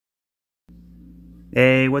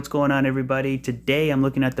Hey, what's going on, everybody? Today I'm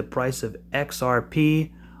looking at the price of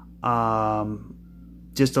XRP.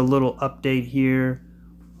 Just a little update here.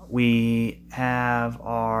 We have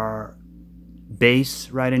our base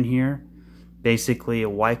right in here, basically a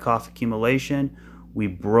Wyckoff accumulation. We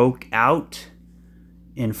broke out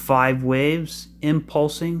in 5 waves,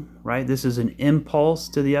 impulsing, right? This is an impulse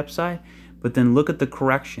to the upside, but then look at the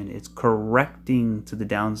correction. It's correcting to the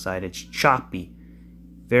downside. It's choppy.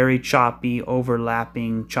 Very choppy,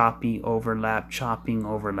 overlapping, choppy, overlap, chopping,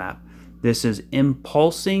 overlap. This is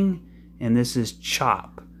impulsing and this is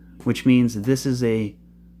chop, which means this is a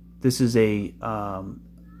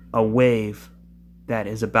wave that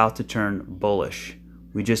is about to turn bullish.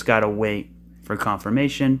 We just gotta wait for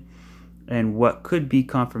confirmation, and what could be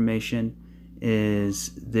confirmation is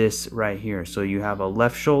this right here. So you have a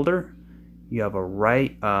left shoulder, you have a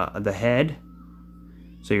right, the head.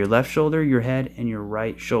 So your left shoulder, your head, and your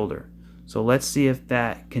right shoulder. So let's see if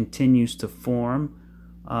that continues to form.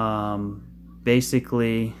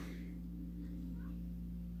 Basically,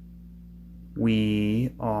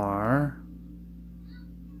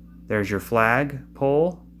 there's your flag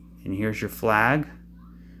pole, and here's your flag.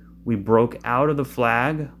 We broke out of the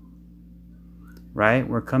flag, right?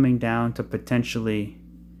 We're coming down to potentially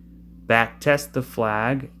back test the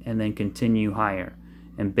flag and then continue higher.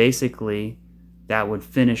 And basically, that would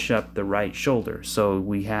finish up the right shoulder. So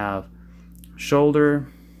we have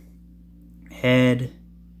shoulder, head,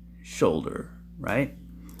 shoulder, right?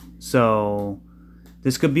 So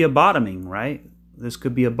this could be a bottoming, right? This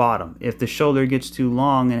could be a bottom. If the shoulder gets too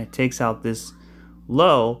long and it takes out this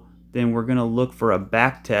low, then we're gonna look for a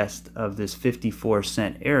back test of this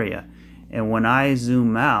 54-cent area. And when I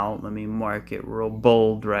zoom out, let me mark it real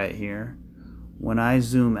bold right here. When I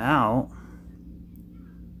zoom out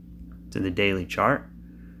to the daily chart,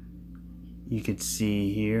 you can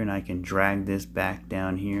see here, and I can drag this back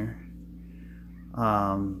down here.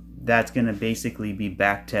 That's going to basically be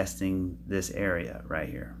back testing this area right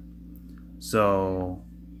here. So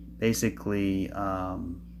basically,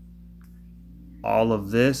 all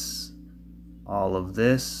of this, all of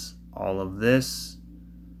this, all of this,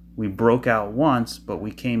 we broke out once, but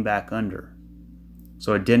we came back under.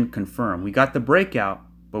 So it didn't confirm. We got the breakout,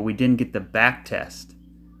 but we didn't get the back test.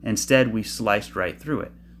 Instead, we sliced right through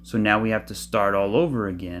it. So now we have to start all over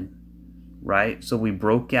again, right? So we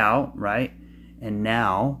broke out, right? And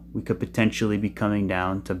now we could potentially be coming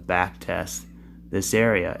down to back test this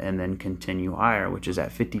area and then continue higher, which is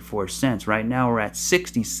at 54 cents. Right now we're at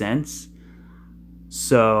 60 cents.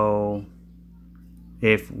 So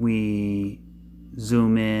if we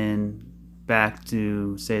zoom in back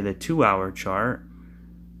to, say, the 2-hour chart,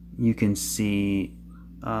 you can see,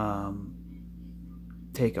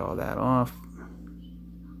 take all that off.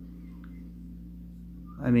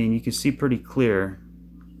 I mean, you can see pretty clear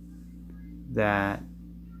that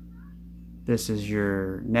this is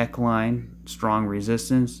your neckline, strong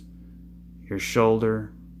resistance, your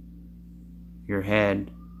shoulder, your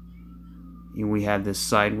head. We had this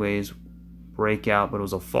sideways breakout, but it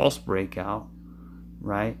was a false breakout,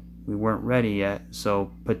 right? We weren't ready yet,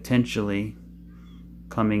 so potentially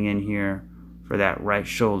coming in here for that right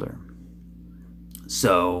shoulder.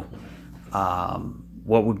 So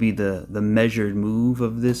what would be the measured move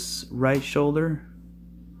of this right shoulder?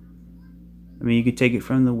 I mean, you could take it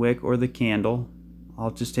from the wick or the candle.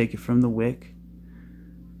 I'll just take it from the wick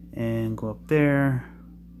and go up there.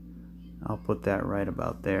 I'll put that right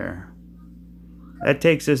about there. That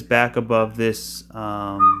takes us back above this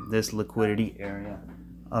this liquidity area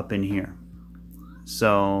up in here.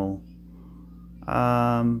 So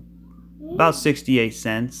about 68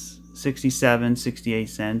 cents. 67, 68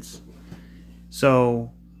 cents.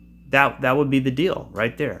 So that would be the deal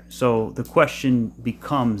right there. So the question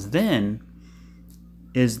becomes then,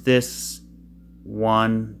 is this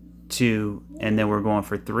 1, 2, and then we're going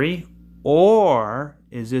for 3? Or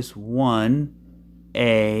is this 1,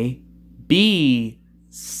 A, B,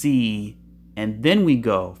 C, and then we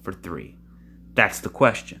go for 3? That's the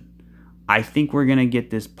question. I think we're going to get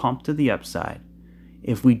this pump to the upside.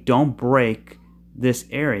 If we don't break this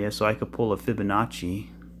area, so I could pull a Fibonacci.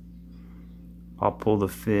 I'll pull the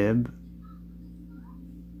fib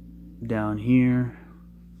down here,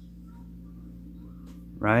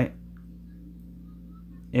 right?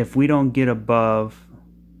 If we don't get above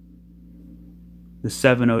the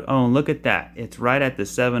 702, oh, and look at that, it's right at the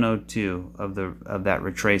 702 of that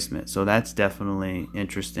retracement. So that's definitely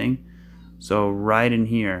interesting. So right in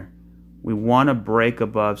here, we want to break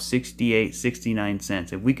above 68, 69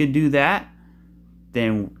 cents. If we could do that,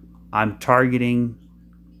 then I'm targeting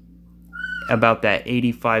about that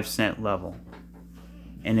 85-cent level.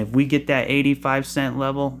 And if we get that 85-cent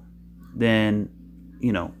level, then,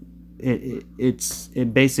 you know,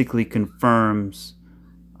 it basically confirms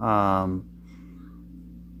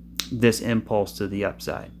this impulse to the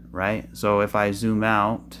upside, right? So if I zoom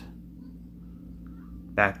out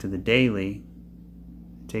back to the daily,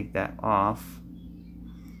 take that off,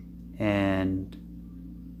 and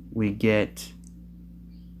we get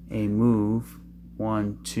a move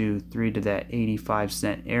 1, 2, 3 to that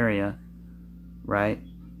 85-cent area, right?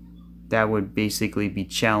 That would basically be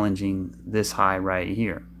challenging this high right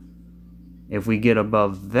here. If we get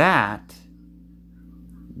above that,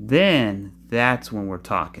 then that's when we're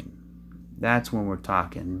talking. That's when we're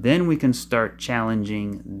talking. Then we can start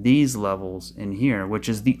challenging these levels in here, which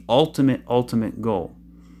is the ultimate goal,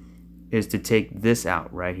 is to take this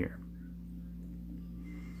out right here.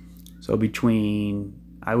 So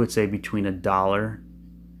I would say between $1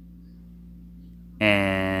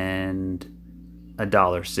 and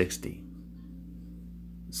 $1.60.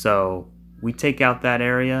 So we take out that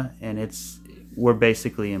area, and we're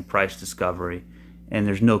basically in price discovery, and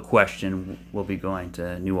there's no question we'll be going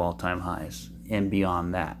to new all-time highs and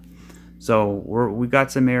beyond that. So we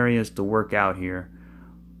got some areas to work out here,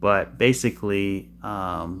 but basically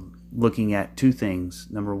looking at two things.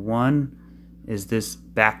 Number one is this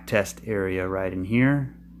back test area right in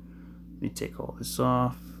here. Let me take all this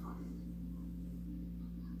off.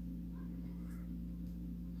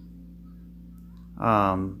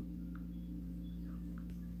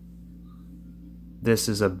 This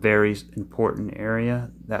is a very important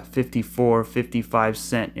area. That 55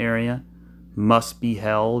 cent area must be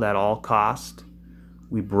held at all cost.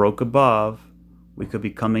 We broke above. We could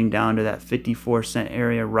be coming down to that 54 cent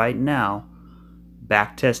area right now,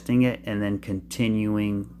 back testing it, and then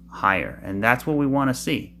continuing higher. And that's what we want to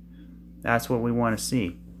see. That's what we want to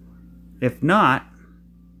see. If not,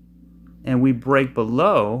 and we break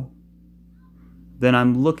below, then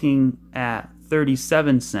I'm looking at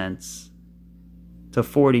 37 cents to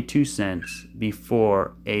 42 cents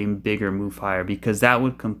before a bigger move higher, because that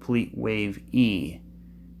would complete wave E.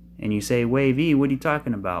 And you say, wave E, what are you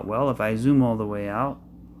talking about? Well, if I zoom all the way out,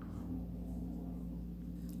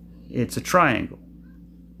 it's a triangle,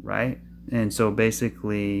 right? And so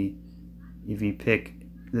basically, if you pick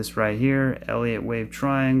this right here, Elliott wave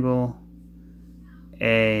triangle,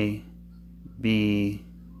 A, B,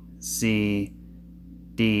 C,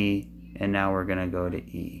 D, and now we're going to go to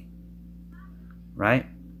E. Right?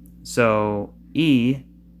 So E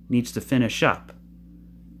needs to finish up.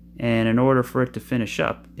 And in order for it to finish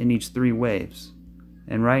up, it needs 3 waves.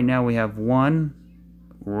 And right now we have 1,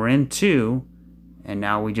 we're in 2, and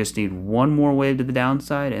now we just need 1 more wave to the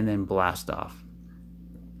downside and then blast off.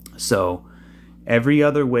 So every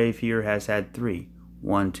other wave here has had 3.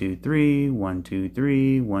 1, 2, 3, 1, 2,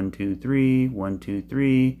 3, 1, 2, 3, 1, 2,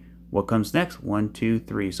 3. What comes next? 1, 2,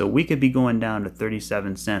 3. So we could be going down to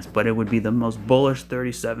 37 cents, but it would be the most bullish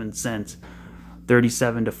 37 cents,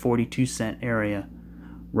 37 to 42 cent area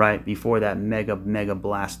right before that mega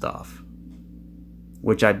blast off,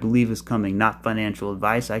 which I believe is coming. Not financial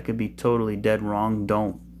advice. I could be totally dead wrong.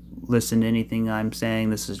 Don't listen to anything I'm saying.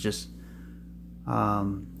 This is just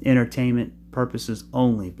entertainment purposes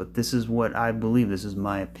only, but this is what I believe. This is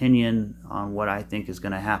my opinion on what I think is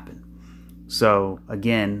going to happen. So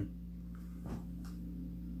again,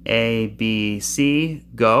 A, B, C,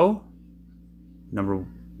 go, number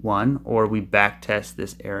 1, or we back test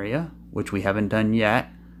this area, which we haven't done yet,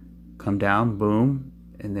 come down, boom,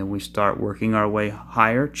 and then we start working our way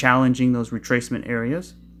higher, challenging those retracement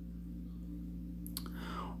areas.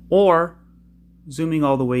 Or zooming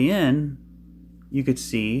all the way in, you could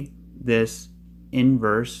see this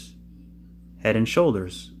inverse head and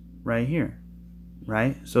shoulders right here,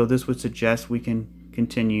 right? So this would suggest we can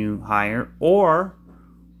continue higher, or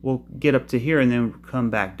we'll get up to here and then come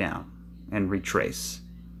back down and retrace,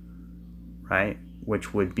 right?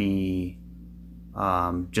 Which would be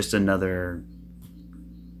just another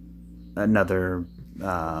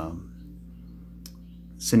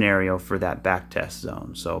scenario for that back test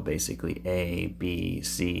zone. So basically A, B,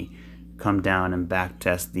 C, come down and back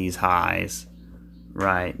test these highs,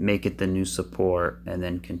 right? Make it the new support and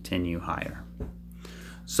then continue higher.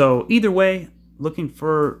 So either way, looking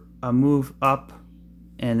for a move up,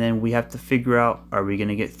 and then we have to figure out, are we going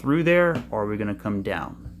to get through there or are we going to come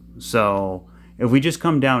down? So if we just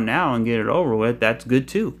come down now and get it over with, that's good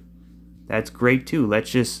too. That's great too.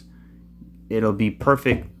 It'll be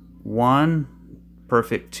perfect 1,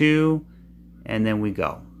 perfect 2, and then we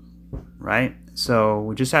go, right? So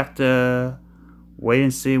we just have to wait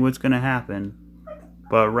and see what's going to happen.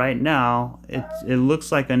 But right now, it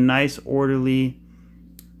looks like a nice orderly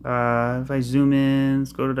If I zoom in,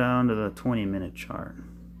 let's go down to the 20-minute chart.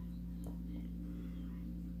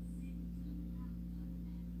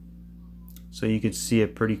 So you could see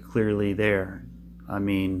it pretty clearly there. I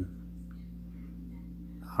mean,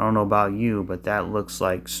 I don't know about you, but that looks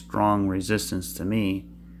like strong resistance to me.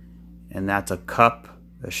 And that's a cup,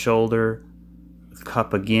 a shoulder, a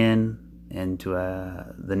cup again, into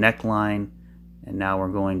the neckline, and now we're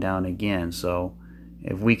going down again. So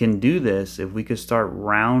if we can do this, if we could start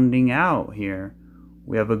rounding out here,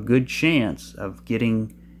 we have a good chance of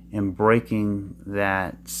getting and breaking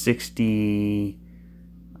that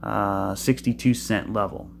 62 cent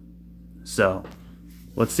level. So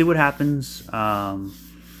let's see what happens.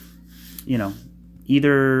 You know,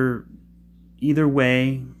 either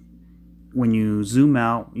way, when you zoom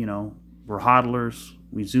out, you know, we're hodlers,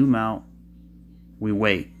 we zoom out, we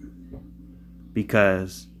wait,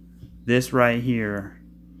 because this right here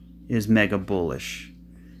is mega bullish.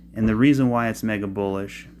 And the reason why it's mega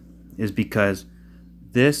bullish is because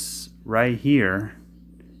this right here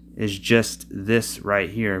is just this right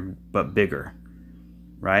here, but bigger,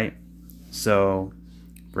 right? So,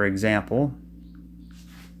 for example,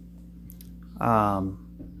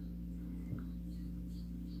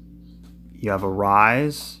 you have a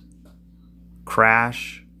rise,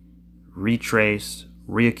 crash, retrace,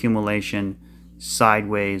 reaccumulation,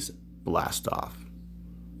 sideways, blast off,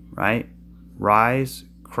 right? Rise,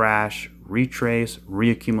 crash, retrace,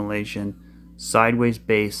 reaccumulation, sideways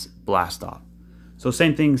base, blast off. So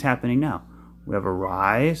same thing's happening now. We have a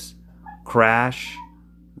rise, crash,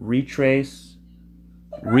 retrace,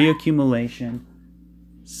 reaccumulation,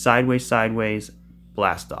 sideways, sideways,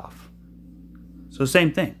 blast off. So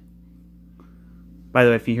same thing. By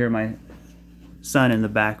the way, if you hear my son in the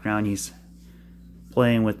background, he's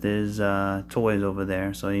playing with his toys over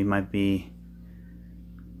there, so you might be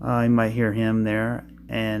you might hear him there.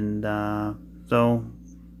 And but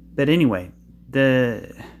anyway,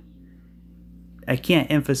 I can't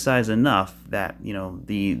emphasize enough that, you know,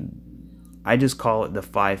 I just call it the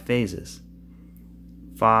 5 phases.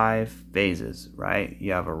 5 phases, right?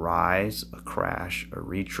 You have a rise, a crash, a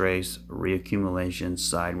retrace, a reaccumulation,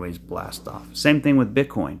 sideways, blast off. Same thing with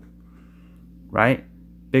Bitcoin, right?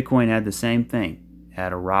 Bitcoin had the same thing. It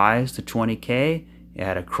had a rise to 20K, it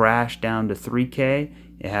had a crash down to 3K,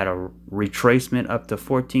 it had a retracement up to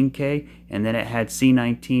 14K, and then it had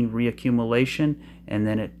C19 reaccumulation, and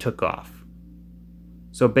then it took off.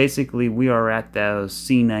 So basically we are at those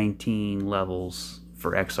C19 levels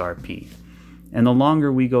for XRP. And the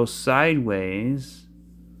longer we go sideways,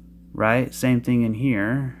 right? Same thing in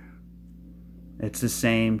here. It's the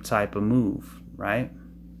same type of move, right?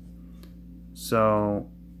 So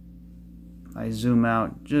I zoom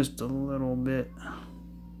out just a little bit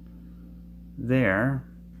there.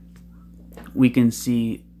 We can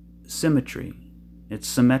see symmetry. It's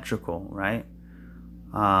symmetrical, right?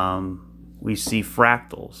 We see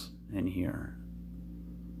fractals in here.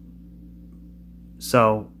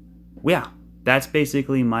 So, yeah. That's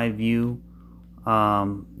basically my view.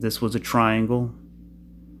 This was a triangle.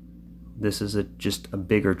 This is just a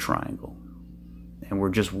bigger triangle. And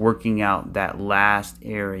we're just working out that last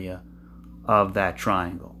area of that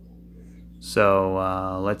triangle.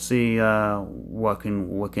 So let's see what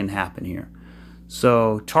can happen here.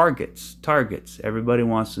 So targets. Everybody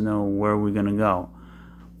wants to know where we're going to go.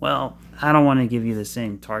 Well, I don't want to give you the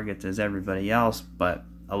same targets as everybody else, but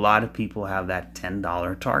a lot of people have that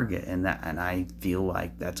 $10 target, and I feel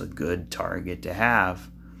like that's a good target to have.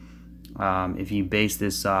 If you base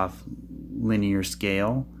this off linear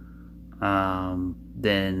scale,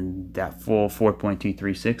 then that full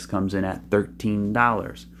 4.236 comes in at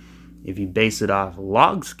 $13. If you base it off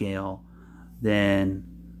log scale, then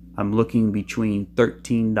I'm looking between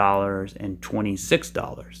 $13 and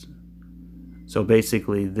 $26. So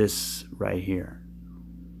basically this right here.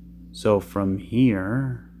 So from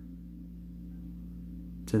here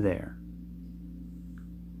to there.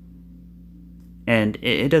 And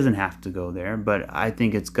it doesn't have to go there, but I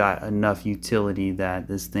think it's got enough utility that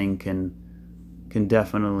this thing can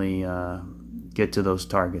definitely get to those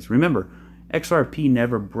targets. Remember, XRP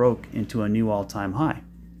never broke into a new all-time high.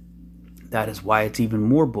 That is why it's even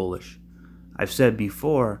more bullish. I've said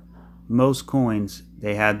before, most coins,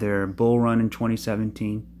 they had their bull run in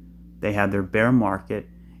 2017, they had their bear market,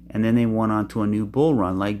 and then they went on to a new bull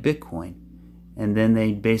run like Bitcoin. And then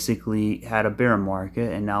they basically had a bear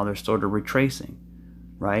market, and now they're sort of retracing,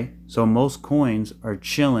 right? So most coins are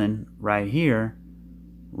chilling right here,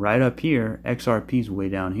 right up here. XRP's way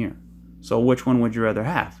down here. So which one would you rather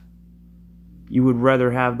have? You would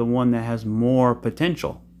rather have the one that has more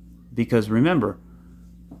potential. Because remember,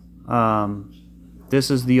 This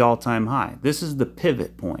is the all-time high. This is the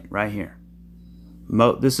pivot point right here.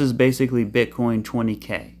 This is basically Bitcoin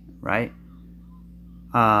 20K, right?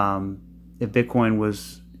 If Bitcoin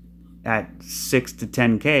was at 6 to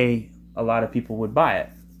 10K, a lot of people would buy it.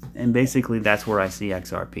 And basically that's where I see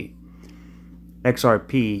XRP.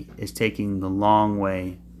 XRP is taking the long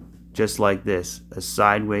way, just like this. A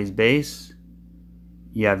sideways base,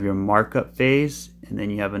 you have your markup phase, and then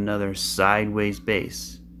you have another sideways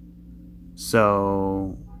base.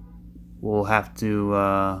 So we'll have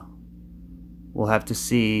to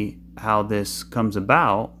see how this comes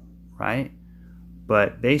about, right?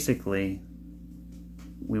 But basically,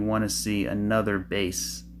 we want to see another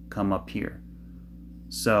base come up here.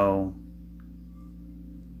 So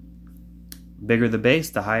bigger the base,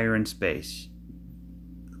 the higher in space.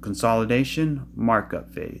 Consolidation,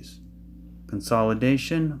 markup phase.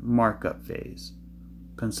 Consolidation, markup phase.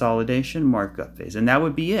 Consolidation, markup phase. And that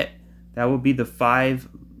would be it. That would be the 5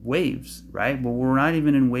 waves, right? But we're not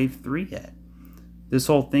even in wave 3 yet. This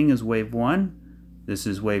whole thing is wave 1. This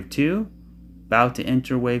is wave 2. About to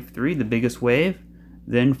enter wave 3, the biggest wave.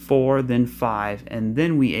 Then 4, then 5, and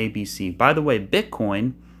then we ABC. By the way,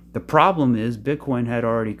 Bitcoin, the problem is Bitcoin had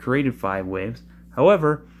already created 5 waves.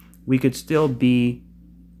 However, we could still be,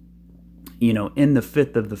 in the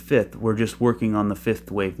 5th of the 5th. We're just working on the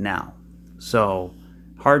 5th wave now. So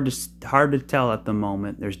hard to tell at the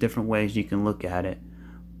moment. There's different ways you can look at it,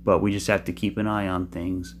 but we just have to keep an eye on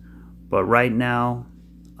things. But right now,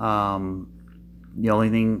 the only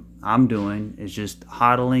thing I'm doing is just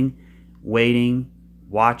hodling, waiting,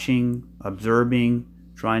 watching, observing,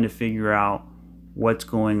 trying to figure out what's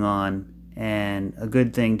going on. And a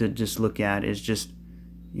good thing to just look at is just,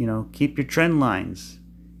 keep your trend lines,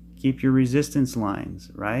 keep your resistance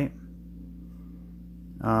lines, right?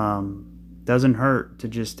 Doesn't hurt to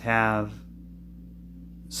just have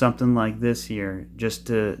something like this here just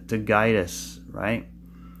to guide us, right?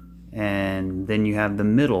 And then you have the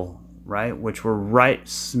middle, right, which we're right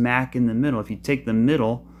smack in the middle. If you take the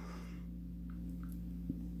middle,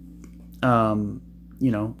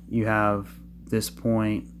 you have this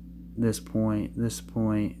point, this point, this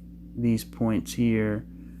point, these points here,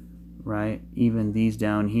 right? Even these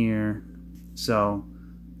down here. So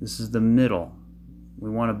this is the middle. We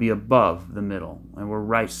want to be above the middle, and we're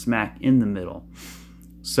right smack in the middle.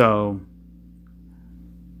 So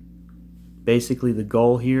basically the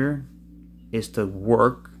goal here is to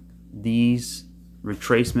work these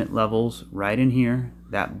retracement levels right in here,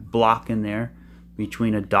 that block in there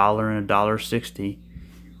between $1 and $1.60,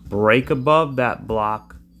 break above that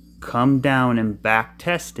block, come down and back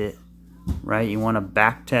test it, right? You want to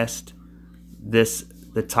back test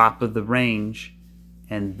the top of the range,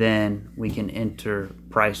 and then we can enter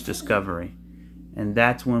price discovery. And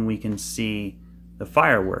that's when we can see the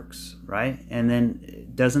fireworks, right? And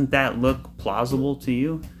then doesn't that look plausible to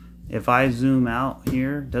you? If I zoom out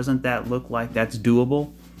here, doesn't that look like that's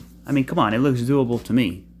doable? I mean, come on, it looks doable to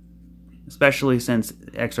me. Especially since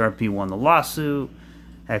XRP won the lawsuit.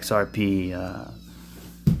 XRP,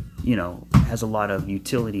 has a lot of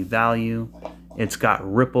utility value. It's got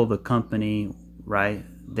Ripple, the company, right?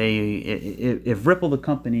 If Ripple, the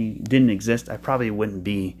company, didn't exist, I probably wouldn't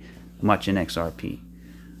be much in XRP.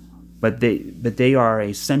 But they are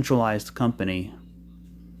a centralized company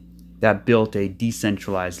that built a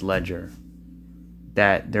decentralized ledger.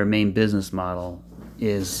 That their main business model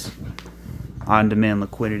is on-demand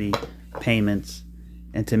liquidity, payments,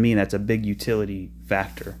 and to me that's a big utility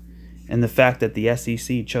factor. And the fact that the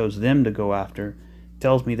SEC chose them to go after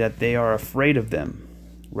tells me that they are afraid of them,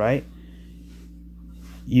 right?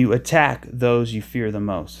 You attack those you fear the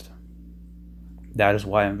most. That is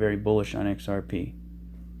why I'm very bullish on XRP.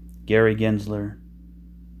 Gary Gensler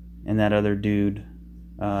and that other dude,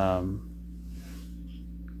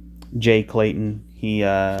 Jay Clayton,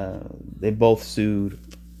 they both sued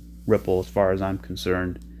Ripple, as far as I'm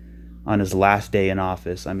concerned, on his last day in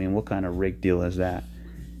office. I mean, what kind of rigged deal is that?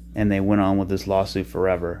 And they went on with this lawsuit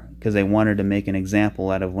forever because they wanted to make an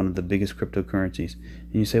example out of one of the biggest cryptocurrencies.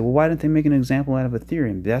 And you say, well, why didn't they make an example out of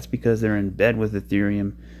Ethereum? That's because they're in bed with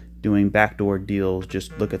Ethereum doing backdoor deals.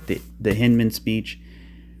 Just look at the Hinman speech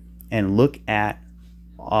and look at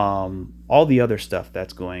all the other stuff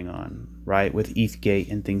that's going on, right, with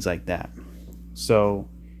ETHgate and things like that. So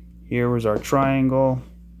here was our triangle.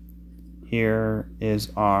 Here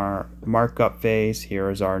is our markup phase. Here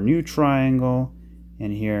is our new triangle.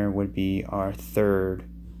 And here would be our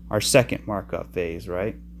second markup phase,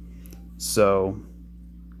 right? So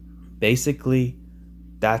basically,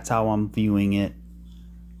 that's how I'm viewing it.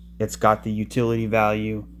 It's got the utility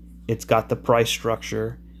value. It's got the price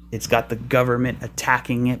structure. It's got the government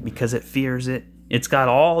attacking it because it fears it. It's got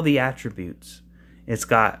all the attributes. It's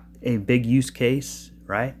got a big use case,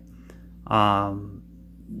 right? And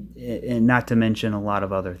not to mention a lot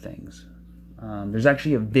of other things. There's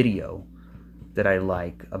actually a video that I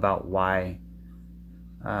like about why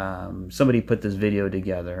somebody put this video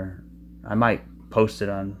together. I might post it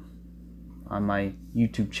on my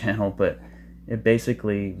YouTube channel, but it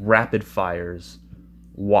basically rapid fires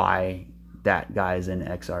why that guy's in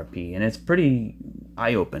XRP, and it's pretty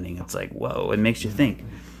eye-opening. It's like, whoa, it makes you think.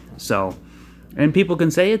 So, and people can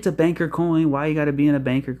say it's a banker coin, why you got to be in a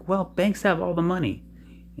banker? Well, banks have all the money.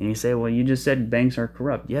 And you say, well, you just said banks are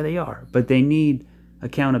corrupt. Yeah, they are, but they need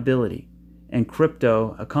accountability. And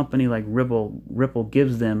crypto, a company like Ripple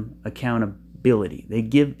gives them accountability.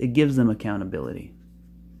 It gives them accountability.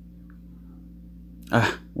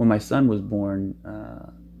 When my son was born,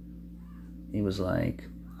 he was like,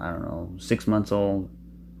 I don't know, 6 months old.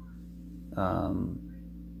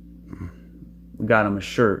 We got him a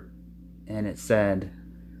shirt, and it said,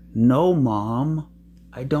 "No, Mom,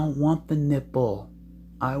 I don't want the nipple.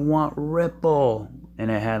 I want Ripple." And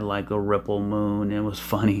it had like a ripple moon. It was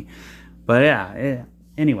funny. But yeah,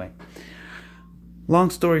 anyway. Long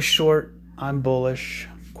story short, I'm bullish.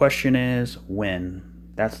 Question is, when?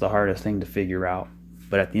 That's the hardest thing to figure out.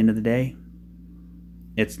 But at the end of the day,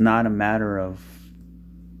 it's not a matter of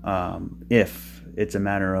if, it's a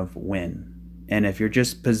matter of when. And if you're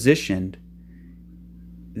just positioned,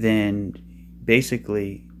 then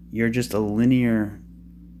basically you're just in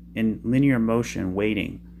linear motion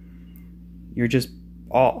waiting. You're just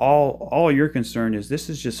all you're concerned is this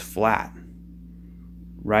is just flat,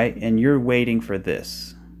 right? And you're waiting for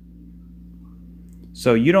this.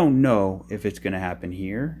 So you don't know if it's going to happen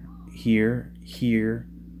here,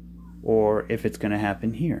 or if it's going to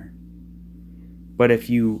happen here. But if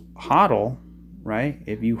you hodl, right?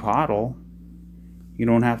 If you hodl, you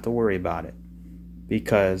don't have to worry about it.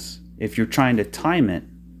 Because if you're trying to time it,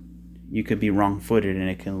 you could be wrong-footed and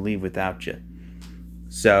it can leave without you.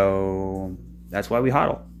 So that's why we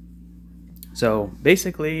hodl. So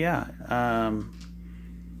basically, yeah,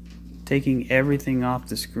 taking everything off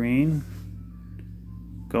the screen,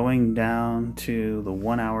 going down to the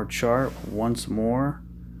 1 hour chart once more.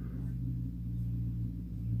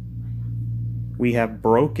 We have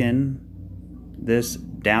broken this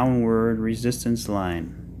downward resistance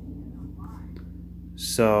line.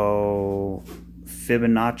 So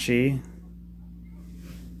Fibonacci,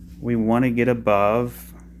 we want to get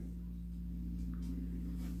above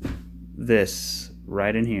this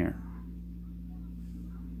right in here.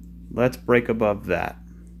 Let's break above that.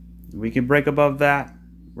 If we can break above that,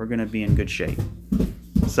 we're going to be in good shape.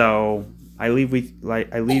 So I leave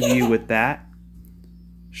you with that.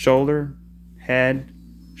 Shoulder, head,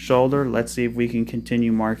 shoulder. Let's see if we can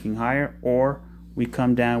continue marking higher, or we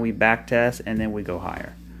come down, we back test, and then we go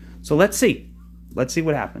higher. So let's see. Let's see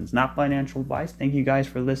what happens. Not financial advice. Thank you guys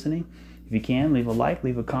for listening. If you can, leave a like,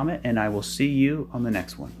 leave a comment, and I will see you on the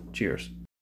next one. Cheers.